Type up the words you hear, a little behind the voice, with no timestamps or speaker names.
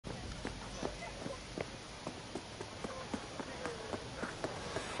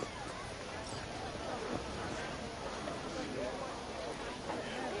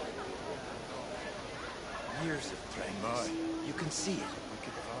see it.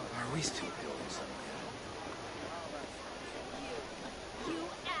 Or are we still building something?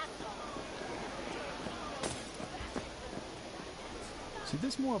 See,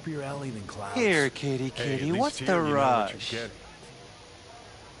 this more up your alley than clouds. Here, kitty, Hey, what's the rush?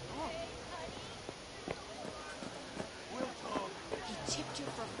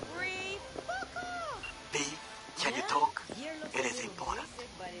 Can you talk? It is important.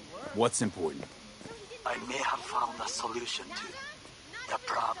 What's important? I may have found a solution to the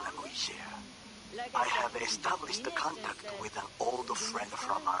problem we share. I have established a contact with an old friend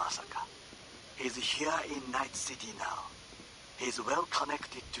from Arasaka. He's here in Night City now. He's well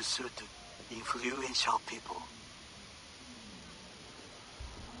connected to certain influential people.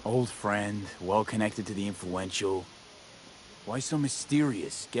 Old friend, well connected to the influential. Why so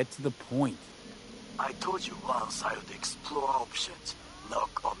mysterious? Get to the point. I told you once I would explore options,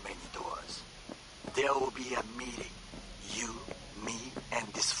 knock on many doors. There will be a meeting. You, me, and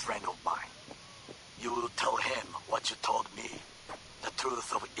this friend of mine. You will tell him what you told me. The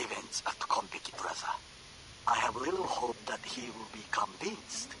truth of events at Konpeki Plaza. I have little hope that he will be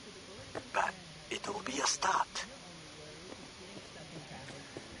convinced. But it will be a start.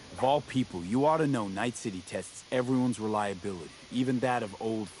 Of all people, you ought to know Night City tests everyone's reliability, even that of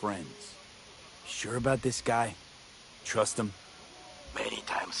old friends. Sure about this guy? Trust him? Many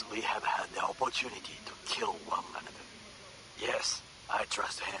times we have had the opportunity to kill one another. Yes, I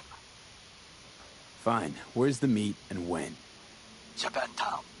trust him. Fine. Where's the meet and when?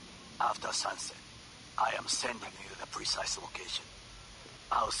 Japantown, after sunset. I am sending you the precise location.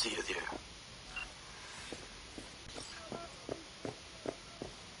 I'll see you there.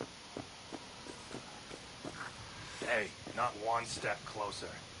 Hey, not one step closer.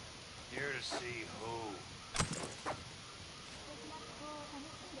 Here to see who.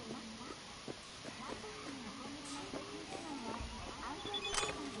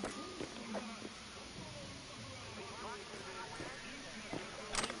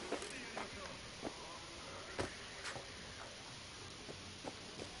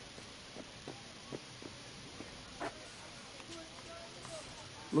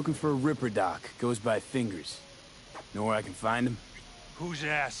 Looking for a Ripper Doc. Goes by Fingers. Know where I can find him? Who's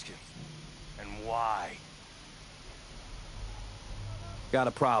asking? And why? Got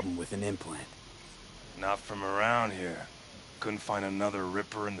a problem with an implant. Not from around here. Couldn't find another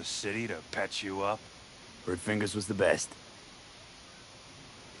Ripper in the city to patch you up? Heard Fingers was the best.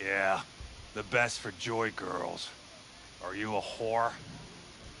 Yeah, the best for joy girls. Are you a whore?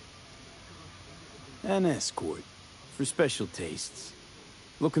 An escort. For special tastes.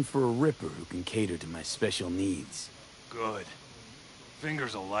 Looking for a Ripper who can cater to my special needs. Good.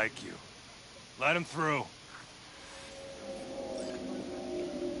 Fingers will like you. Let him through.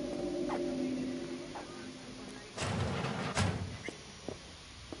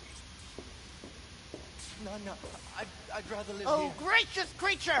 No. I'd rather live here. Oh, gracious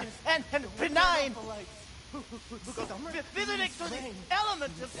creature! And benign! Who goes visiting through the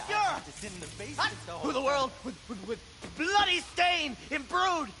elements obscure! Through the world with bloody stain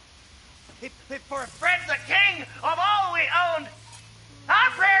imbrued! If for a friend the king of all we owned,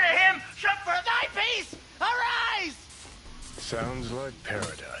 our prayer to him should for thy peace arise! Sounds like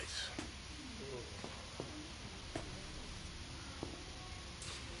paradise.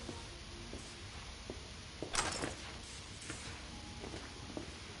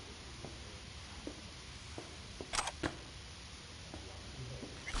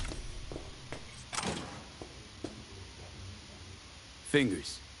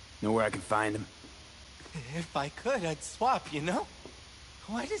 Fingers. Know where I can find him? If I could, I'd swap, you know?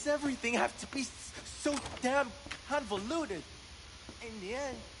 Why does everything have to be so damn convoluted? In the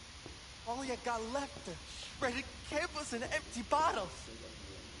end, all you got left are shredded cables and empty bottles.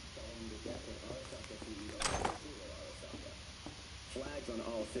 Flags on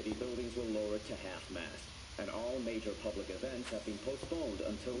all city buildings were lowered to half-mast, and all major public events have been postponed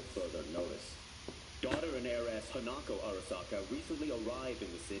until further notice. Daughter and heiress Hanako Arasaka recently arrived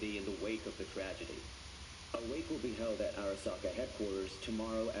in the city in the wake of the tragedy. A wake will be held at Arasaka headquarters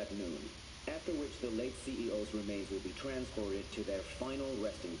tomorrow at noon, after which the late CEO's remains will be transported to their final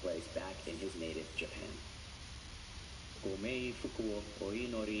resting place back in his native Japan. Gomei fuku o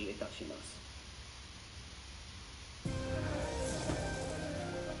inori itashimasu.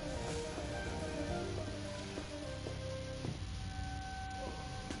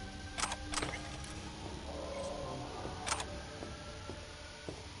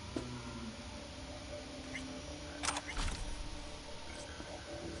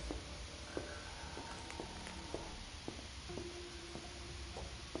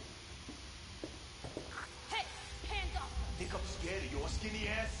 skinny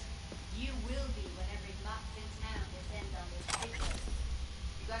ass? You will be when every box in town descends on this paper.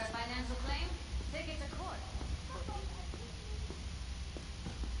 You got a financial claim? Take it to court.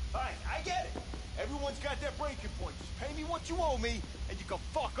 Alright, I get it. Everyone's got their breaking point. Just pay me what you owe me, and you can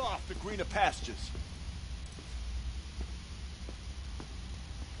fuck off to greener pastures.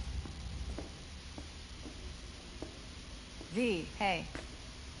 V, hey.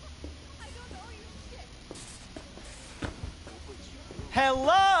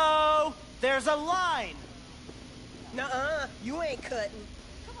 Hello? There's a line. Nuh-uh, you ain't cutting.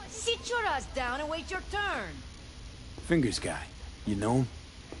 Sit your ass down and wait your turn. Fingers guy. You know him?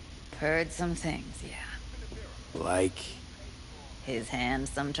 Heard some things, yeah. Like... His hand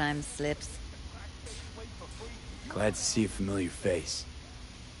sometimes slips. Glad to see a familiar face.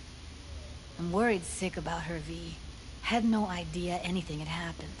 I'm worried sick about her, V. Had no idea anything had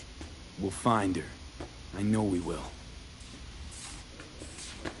happened. We'll find her. I know we will.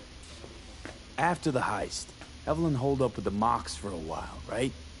 After the heist, Evelyn holed up with the Mox for a while,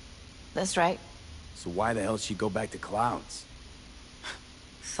 right? That's right. So why the hell she'd go back to Clouds?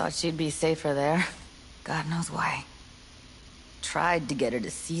 Thought she'd be safer there. God knows why. Tried to get her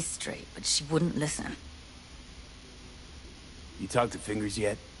to see straight, but she wouldn't listen. You talked to Fingers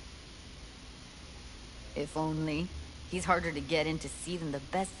yet? If only. He's harder to get in to see than the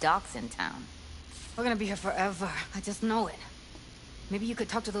best docs in town. We're gonna be here forever. I just know it. Maybe you could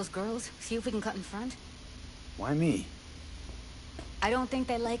talk to those girls, see if we can cut in front? Why me? I don't think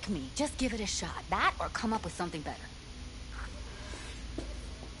they like me. Just give it a shot. That or come up with something better.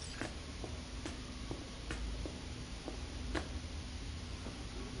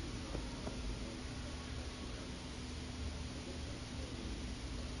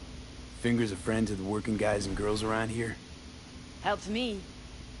 Fingers a friend to the working guys and girls around here? Helps me.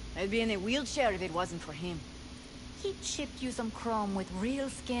 I'd be in a wheelchair if it wasn't for him. He chipped you some chrome with real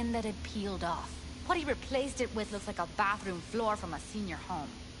skin that had peeled off. What he replaced it with looks like a bathroom floor from a senior home.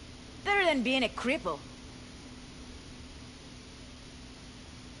 Better than being a cripple.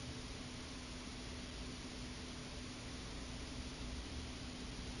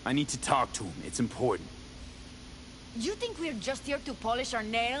 I need to talk to him. It's important. You think we're just here to polish our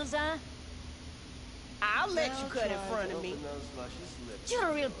nails, huh? I'll let you cut in front of me. You're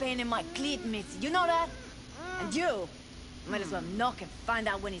a real pain in my cleat, Mitzi. You know that? And you might as well knock and find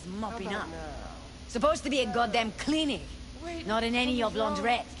out when he's mopping up. Supposed to be a goddamn clinic, not in any of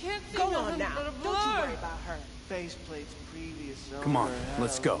laundrette. Go on now. Don't you worry about her. Faceplate's previous Come on, owner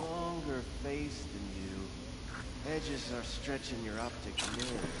let's had go. a longer face than you. Edges are stretching your optic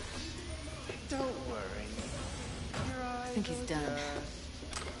nerves. Don't worry. Your eyes I think he's will done.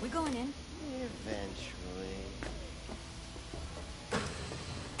 adjust We going in? eventually.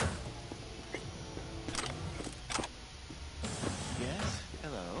 Yes?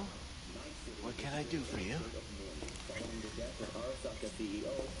 Hello? What can I do for you?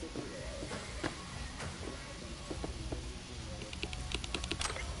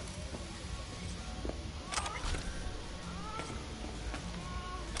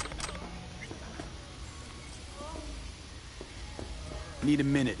 Need a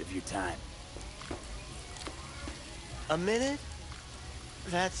minute of your time. A minute?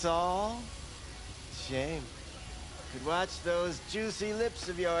 That's all? Shame. Could watch those juicy lips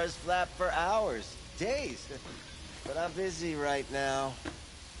of yours flap for hours, days. But I'm busy right now.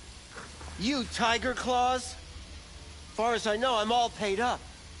 You, Tiger Claws? Far as I know, I'm all paid up.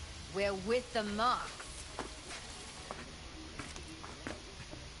 We're with the Mox.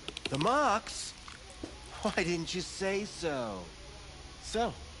 The Mox? Why didn't you say so?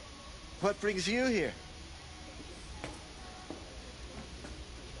 So, what brings you here?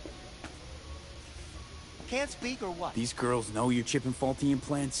 Can't speak or what? These girls know you're chipping faulty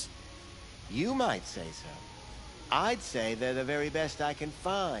implants? You might say so. I'd say they're the very best I can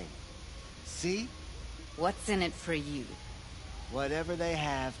find. See? What's in it for you? Whatever they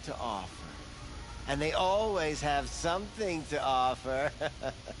have to offer. And they always have something to offer.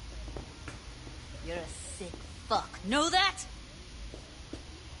 You're a sick fuck. Know that?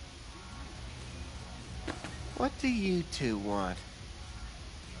 What do you two want?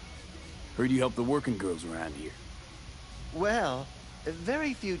 Heard you help the working girls around here. Well,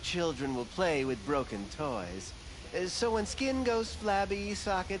 very few children will play with broken toys. So when skin goes flabby,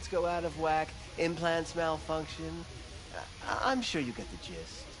 sockets go out of whack, implants malfunction, I'm sure you get the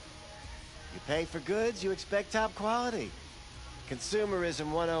gist. You pay for goods, you expect top quality.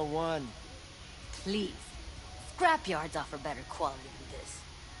 Consumerism 101. Please. Scrapyards offer better quality than this.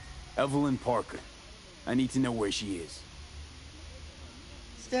 Evelyn Parker. I need to know where she is.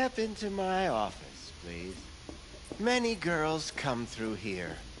 Step into my office, please. Many girls come through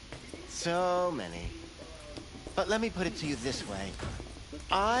here. So many. But let me put it to you this way.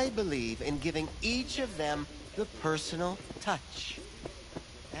 I believe in giving each of them the personal touch.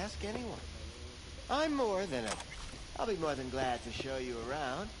 Ask anyone. I'll be more than glad to show you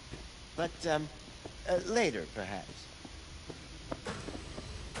around. But, later, perhaps.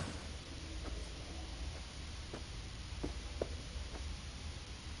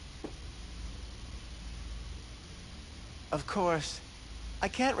 Of course, I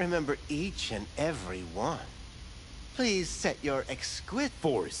can't remember each and every one. Please set your exquisite...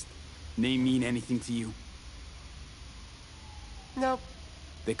 Forrest. Name mean anything to you? Nope.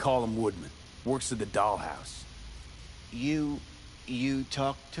 They call him Woodman. Works at the dollhouse. You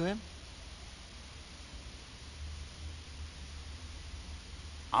talked to him?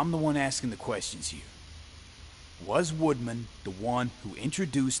 I'm the one asking the questions here. Was Woodman the one who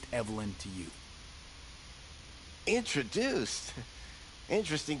introduced Evelyn to you? Introduced?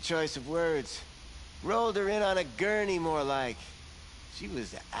 Interesting choice of words. Rolled her in on a gurney, more like. She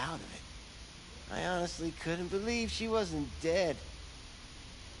was out of it. I honestly couldn't believe she wasn't dead.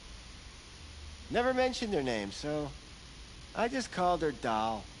 Never mentioned her name, so I just called her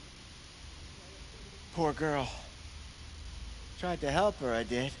Doll. Poor girl. Tried to help her, I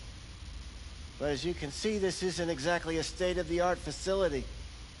did. But as you can see, this isn't exactly a state-of-the-art facility.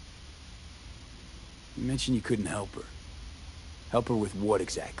 You mentioned you couldn't help her. Help her with what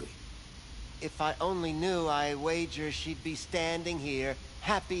exactly? If I only knew, I wager she'd be standing here,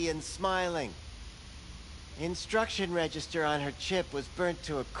 happy and smiling. Instruction register on her chip was burnt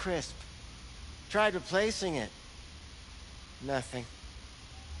to a crisp. Tried replacing it. Nothing.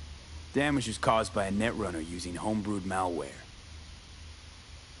 Damage was caused by a netrunner using homebrewed malware.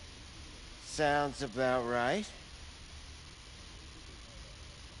 Sounds about right.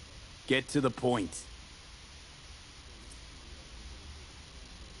 Get to the point.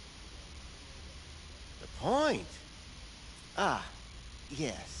 The point? Ah,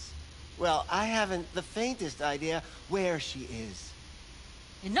 yes. Well, I haven't the faintest idea where she is.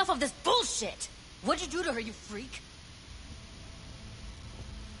 Enough of this bullshit! What'd you do to her, you freak?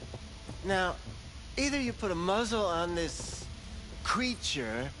 Now, either you put a muzzle on this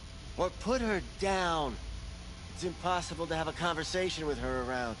creature, or put her down. It's impossible to have a conversation with her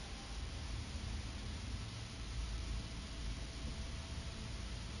around.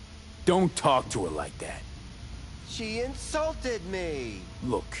 Don't talk to her like that. She insulted me!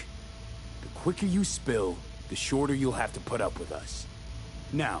 Look, the quicker you spill, the shorter you'll have to put up with us.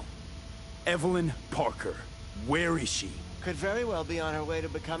 Now, Evelyn Parker, where is she? Could very well be on her way to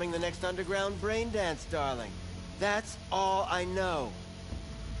becoming the next underground brain dance darling. That's all I know.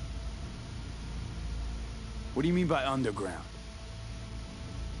 What do you mean by underground?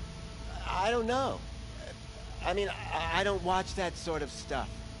 I don't know. I mean, I don't watch that sort of stuff.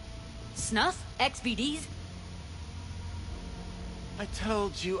 Snuff? XBDs? I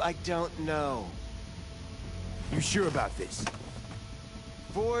told you I don't know. You sure about this?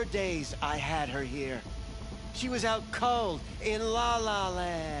 4 days I had her here. She was out cold in La La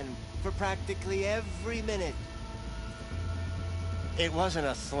Land for practically every minute. It wasn't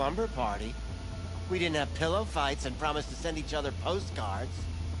a slumber party. We didn't have pillow fights and promised to send each other postcards.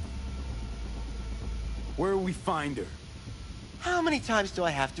 Where will we find her? How many times do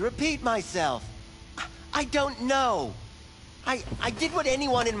I have to repeat myself? I don't know. I did what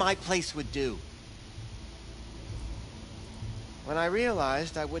anyone in my place would do. When I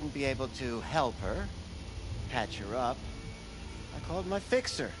realized I wouldn't be able to help her, patch her up, I called my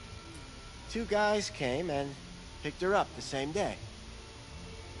fixer. 2 guys came and picked her up the same day.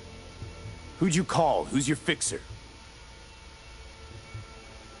 Who'd you call? Who's your fixer?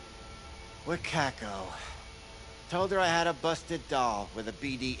 Wakako. Told her I had a busted doll with a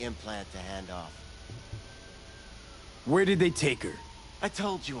BD implant to hand off. Where did they take her? I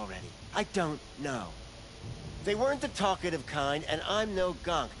told you already. I don't know. They weren't the talkative kind, and I'm no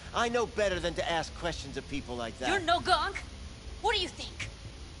gunk. I know better than to ask questions of people like that. You're no gunk? What do you think?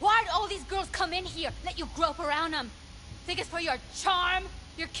 Why'd all these girls come in here, let you grope around them? Think it's for your charm?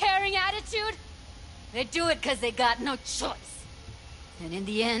 Your caring attitude? They do it because they got no choice. And in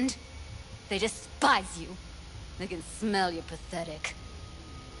the end, they despise you. They can smell you're pathetic.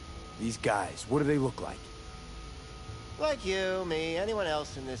 These guys, what do they look like? Like you, me, anyone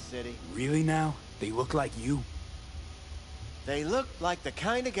else in this city. Really now? They look like you? They look like the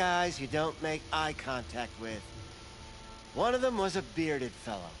kind of guys you don't make eye contact with. One of them was a bearded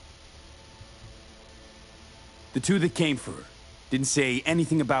fellow. The 2 that came for her didn't say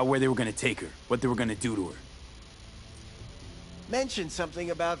anything about where they were gonna take her, what they were gonna do to her. Mentioned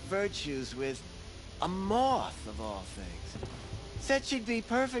something about virtues with A moth, of all things. Said she'd be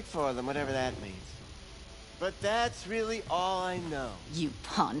perfect for them, whatever that means. But that's really all I know. You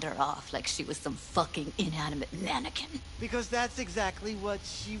pawned her off like she was some fucking inanimate mannequin. Because that's exactly what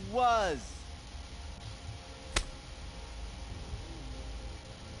she was.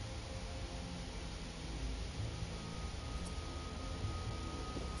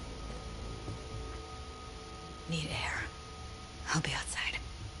 Need air. I'll be outside.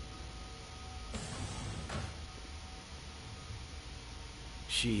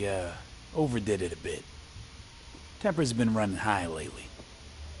 She, overdid it a bit. Temper's been running high lately.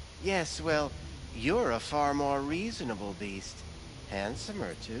 Yes, well, you're a far more reasonable beast.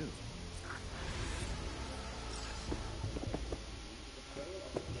 Handsomer, too.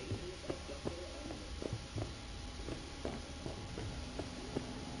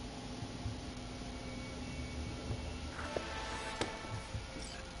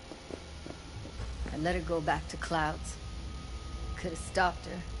 I let her go back to Clouds. Could have stopped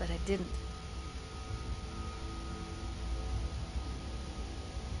her, but I didn't.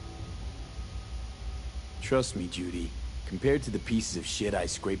 Trust me, Judy. Compared to the pieces of shit I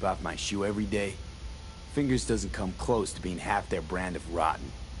scrape off my shoe every day, Fingers doesn't come close to being half their brand of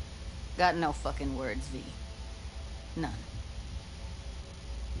rotten. Got no fucking words, V. None.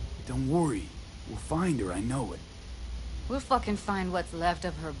 Don't worry. We'll find her, I know it. We'll fucking find what's left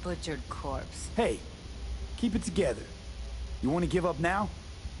of her butchered corpse. Hey, keep it together. You want to give up now?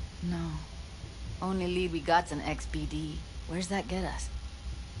 No. Only lead we got's an XBD. Where's that get us?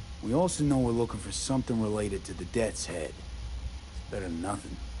 We also know we're looking for something related to the Death's Head. It's better than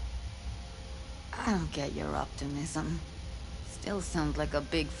nothing. I don't get your optimism. Still sounds like a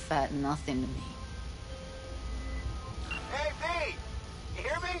big fat nothing to me. Hey, V! You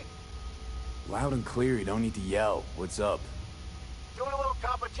hear me? Loud and clear, you don't need to yell. What's up? Doing a little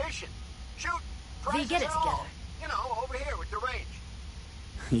competition. Shoot! V, get it prizes and all. together. You know, over here with the range.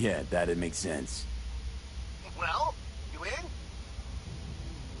 Yeah, that'd make sense. Well, you in?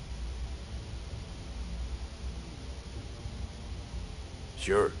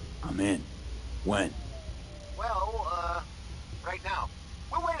 Sure, I'm in. When? Well, right now.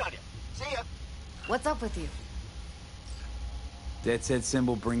 We'll wait on you. See ya. What's up with you? Death's Head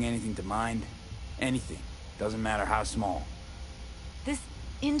symbol bring anything to mind? Anything. Doesn't matter how small. This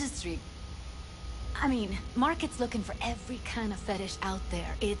industry... I mean, market's looking for every kind of fetish out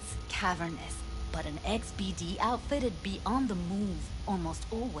there. It's cavernous. But an XBD outfitted be on the move almost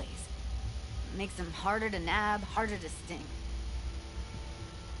always. Makes them harder to nab, harder to sting.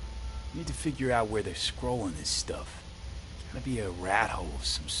 Need to figure out where they're scrolling this stuff. Gotta be a rat hole of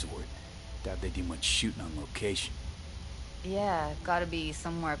some sort. Doubt they do much shooting on location. Yeah, gotta be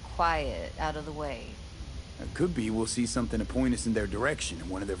somewhere quiet, out of the way. It could be we'll see something to point us in their direction in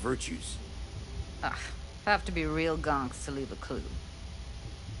one of their virtues. Ugh, have to be real gonks to leave a clue.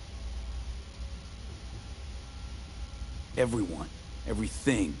 Everyone,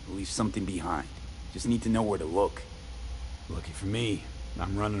 everything leaves something behind. Just need to know where to look. Lucky for me,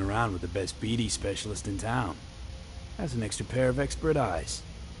 I'm running around with the best BD specialist in town. That's an extra pair of expert eyes.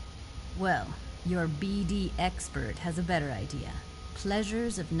 Well, your BD expert has a better idea.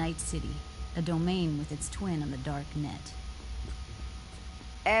 Pleasures of Night City, a domain with its twin on the dark net.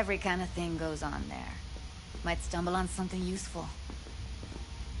 Every kind of thing goes on there. Might stumble on something useful.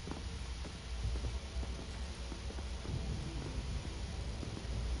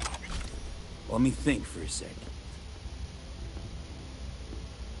 Let me think for a sec.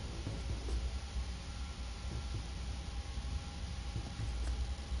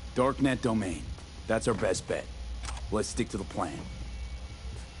 Darknet domain. That's our best bet. Let's stick to the plan.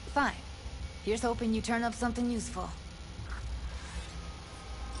 Fine. Here's hoping you turn up something useful.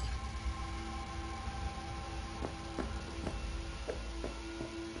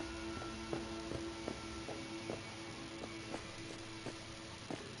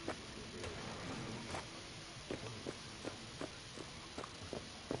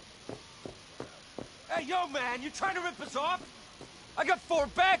 Hey, yo, man, you trying to rip us off? I got 4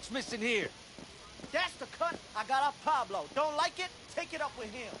 bags missing here. That's the cut I got off Pablo. Don't like it? Take it up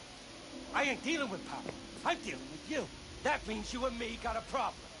with him. I ain't dealing with Pablo. I'm dealing with you. That means you and me got a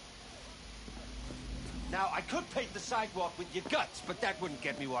problem. Now, I could pave the sidewalk with your guts, but that wouldn't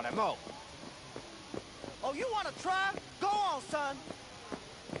get me what I'm owed. Oh, you want to try? Go on, son.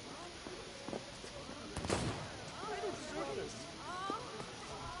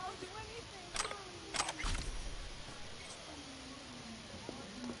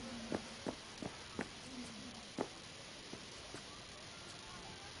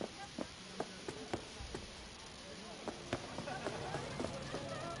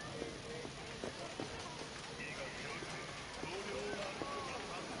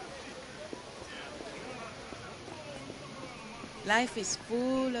 Life is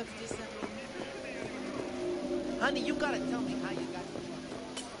full of disappointment. Honey, you gotta tell me how you got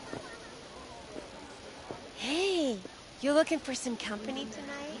Hey, you looking for some company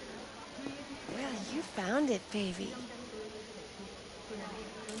tonight? Well, you found it, baby.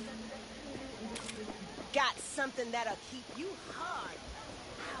 Got something that'll keep you hard.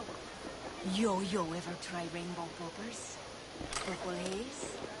 Yo, ever try rainbow poppers? Purple haze?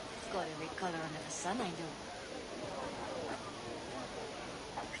 Got every color under the sun, I do.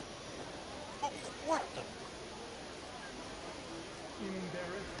 What the?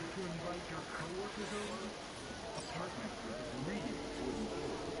 Embarrassed to invite your coworkers over? Apartment reading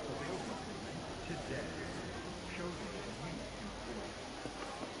available today. Chosen you.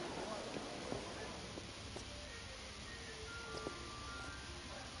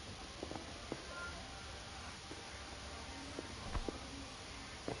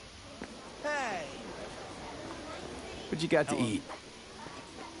 Hey. What you got to eat?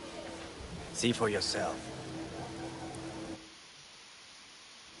 See for yourself.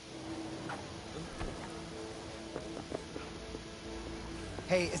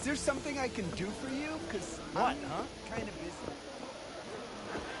 Hey, is there something I can do for you? Cause What, I'm huh? kind of busy.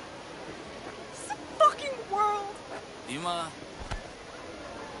 It's the fucking world! Dima.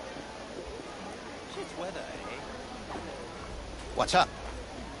 Shit's weather, eh? What's up?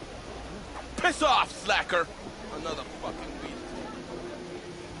 Piss off, slacker! Another fucking weed.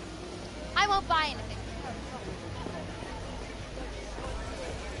 I won't buy anything.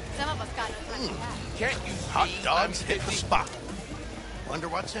 Some of us got no time for that. Can't you Hot see dogs I'm hit the busy? spot. Wonder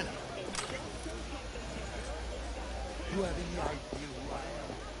what's in it. You have any idea who I am?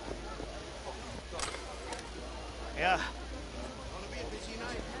 Yeah. Gonna be a busy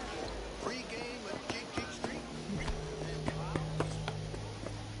night. Pre-game at Jig Street.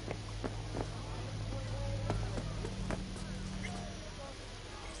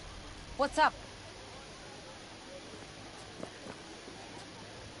 What's up?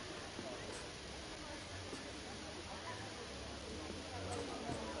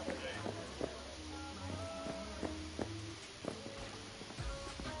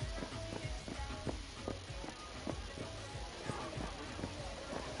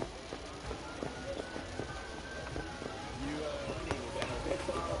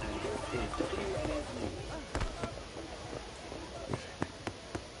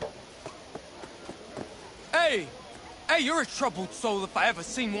 Hey! Hey, you're a troubled soul if I ever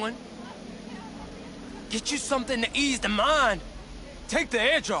seen one. Get you something to ease the mind. Take the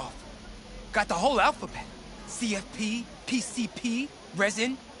edge off. Got the whole alphabet. CFP, PCP,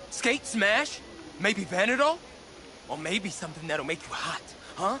 resin, skate, smash, maybe Vanadol? Or maybe something that'll make you hot,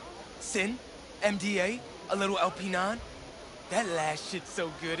 huh? Sin, MDA, a little LP9. That last shit's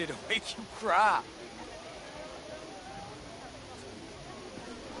so good it'll make you cry.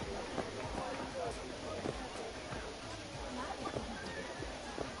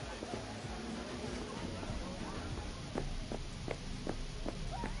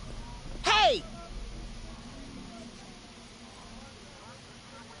 Hey!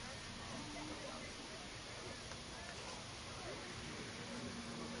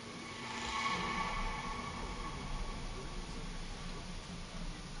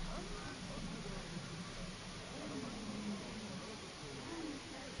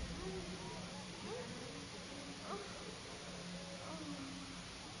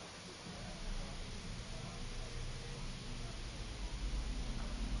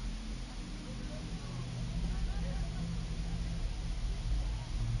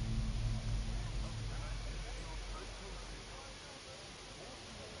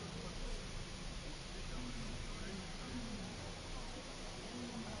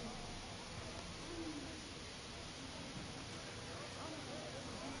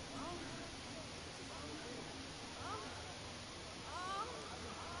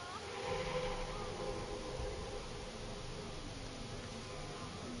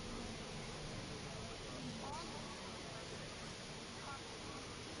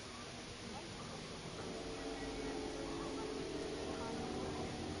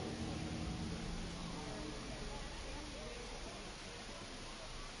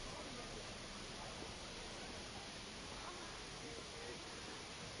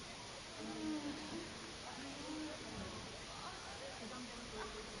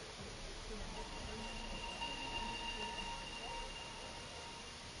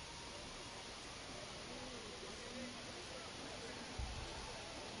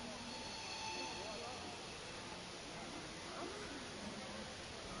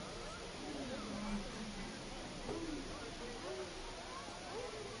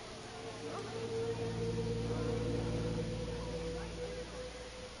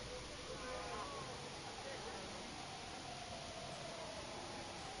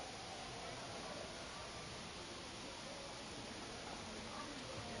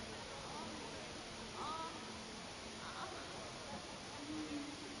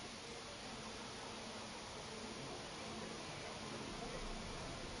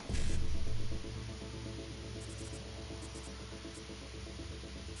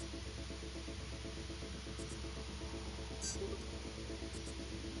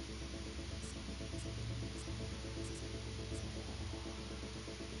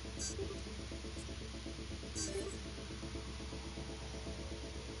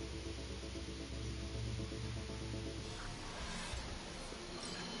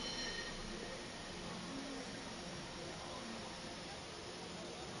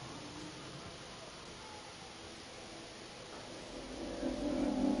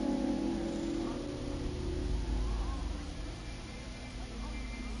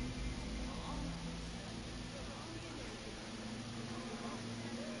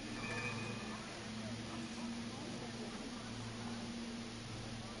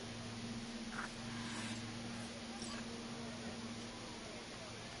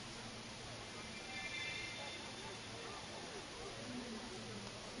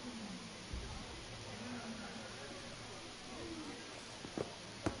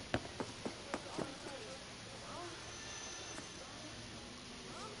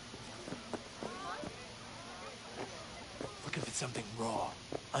 something raw,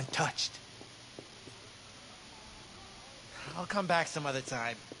 untouched. I'll come back some other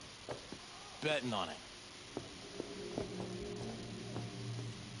time. Betting on it.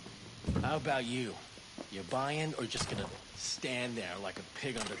 How about you? You buying or just gonna stand there like a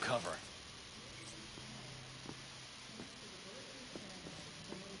pig under cover?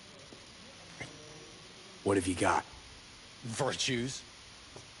 What have you got? Virtues?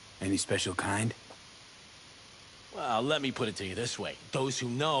 Any special kind? Well, let me put it to you this way. Those who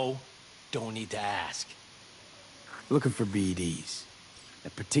know don't need to ask. Looking for BDs. A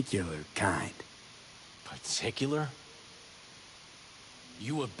particular kind. Particular?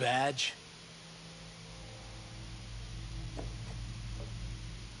 You a badge?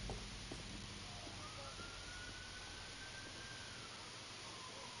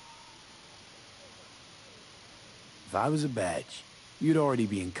 If I was a badge, you'd already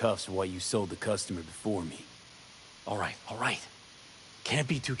be in cuffs for what you sold the customer before me. All right. Can't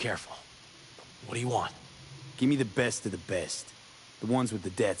be too careful. What do you want? Give me the best of the best. The ones with the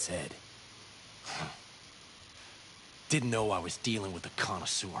death's head. Didn't know I was dealing with a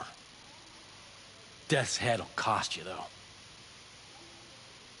connoisseur. Death's head'll cost you, though.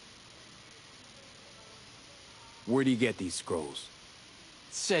 Where do you get these scrolls?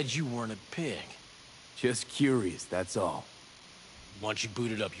 Said you weren't a pig. Just curious, that's all. Once you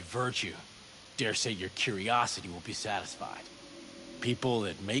booted up your virtue, dare say your curiosity will be satisfied. People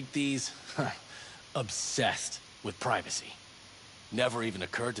that make these, obsessed with privacy. Never even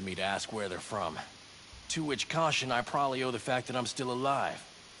occurred to me to ask where they're from. To which caution I probably owe the fact that I'm still alive,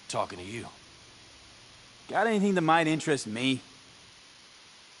 talking to you. Got anything that might interest me?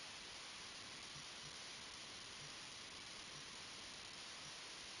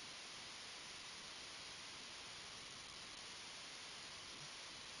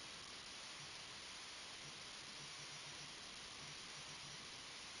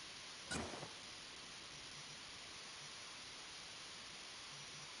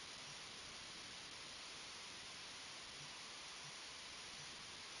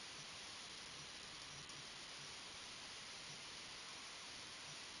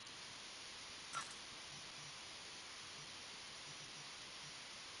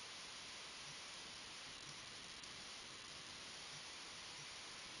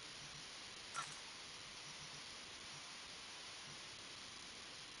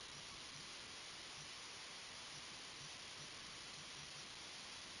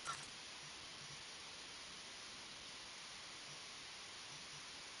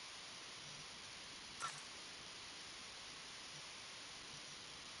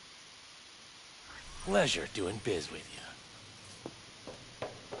 Pleasure doing biz with you.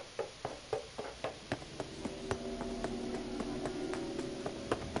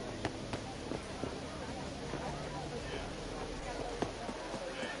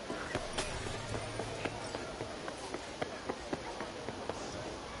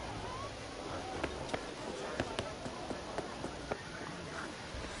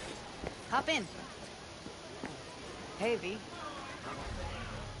 Hop in. Hey, V.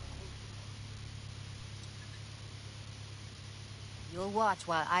 You'll watch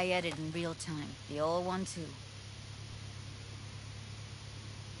while I edit in real time. The old one, too.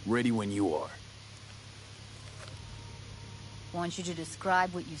 Ready when you are. Want you to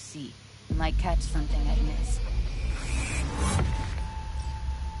describe what you see. You might catch something I missed.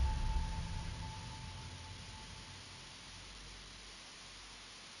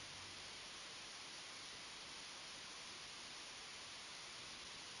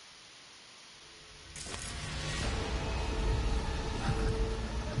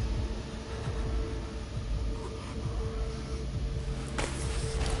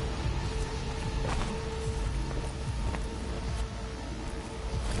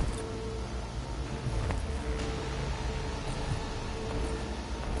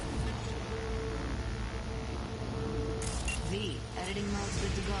 Editing mode's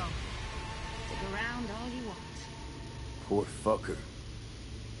good to go. Stick around all you want. Poor fucker.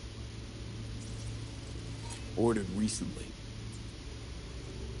 Ordered recently.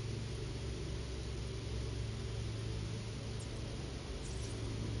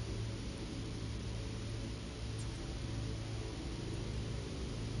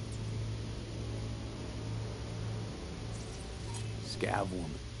 Scav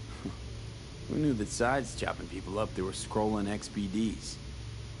woman. Who knew that sides chopping people up, they were scrolling XPDs?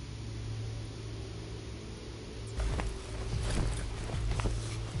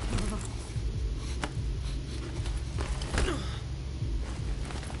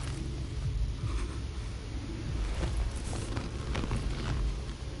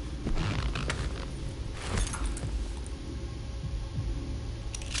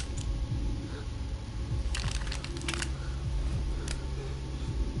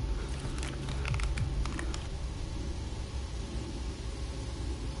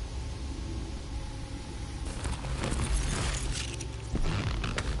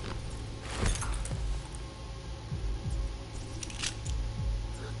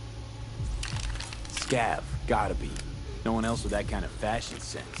 Scav, gotta be. No one else with that kind of fashion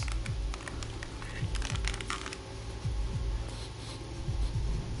sense.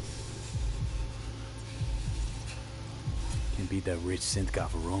 Can't beat that rich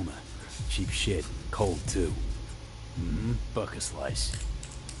synth-goth aroma. Cheap shit, cold too. Bucket slice.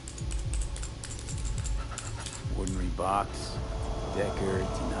 Ordinary box, Decker,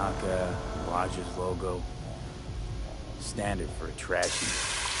 Tanaka, Lodge's logo. Standard for a trashy.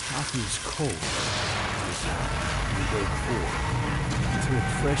 Coffee is cold. The day before. It's real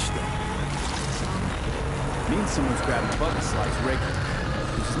fresh though. Means someone's grabbing a bucket slice regularly.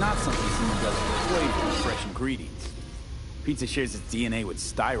 Which is not something someone does for flavor and fresh ingredients. Pizza shares its DNA with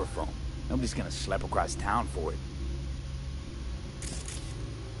styrofoam. Nobody's gonna schlep across town for it.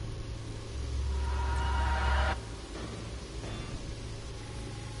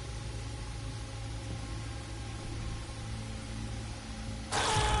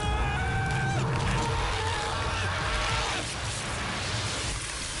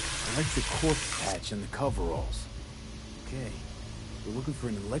 Electric core patch in the coveralls. Okay. We're looking for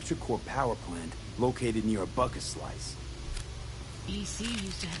an electric core power plant located near a bucket slice. EC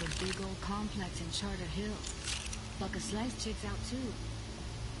used to have a big old complex in Charter Hill. Bucket Slice checks out too.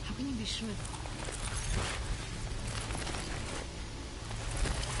 How can you be sure though?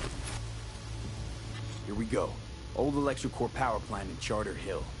 Here we go. Old electric core power plant in Charter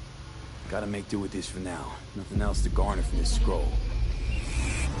Hill. Gotta make do with this for now. Nothing else to garner from this scroll.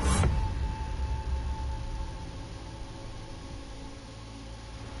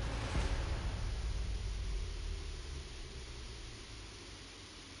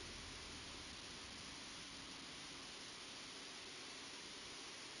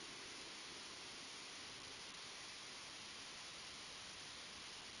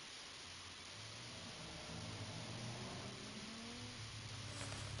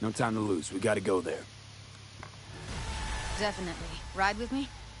 No time to lose. We gotta go there. Definitely. Ride with me?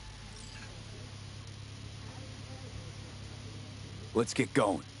 Let's get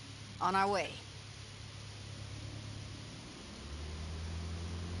going. On our way.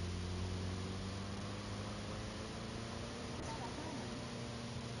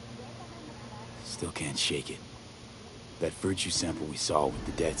 Still can't shake it. That virtue sample we saw with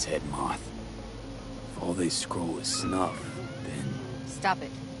the Death's Head moth. If all they scroll is snuff, then... Stop it.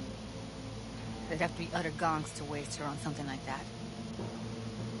 They'd have to be utter gonks to waste her on something like that.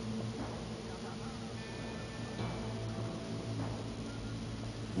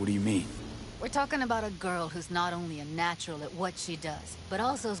 What do you mean? We're talking about a girl who's not only a natural at what she does, but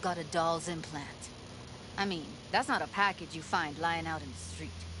also's got a doll's implant. I mean, that's not a package you find lying out in the street.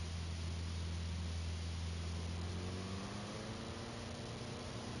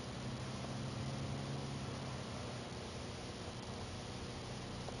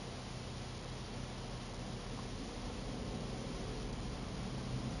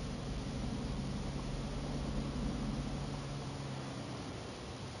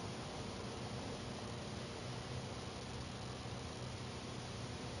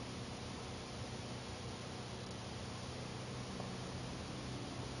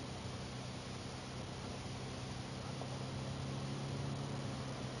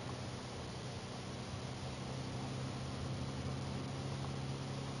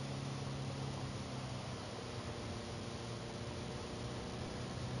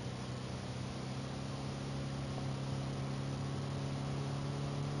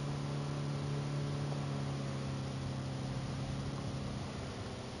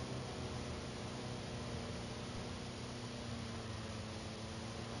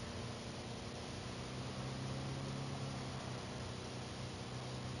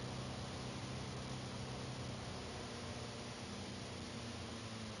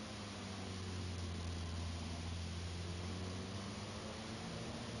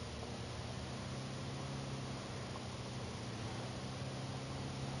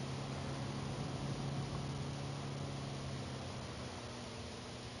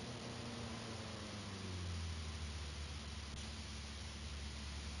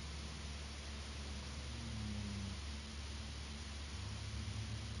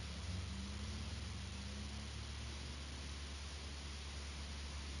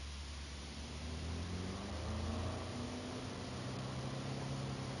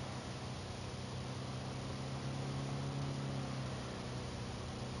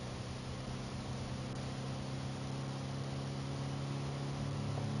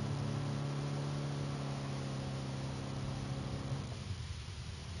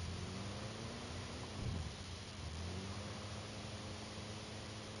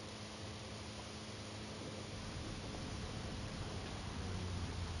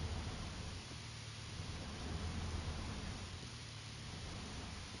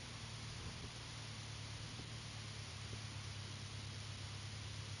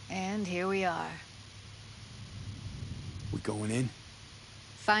 And here we are. We going in?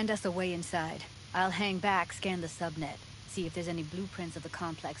 Find us a way inside. I'll hang back, scan the subnet, see if there's any blueprints of the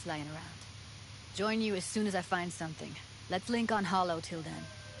complex lying around. Join you as soon as I find something. Let's link on Hollow till then.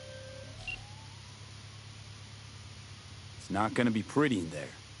 It's not gonna be pretty in there.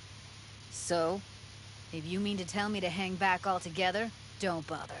 So? If you mean to tell me to hang back altogether, don't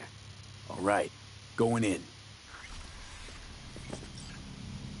bother. All right, going in.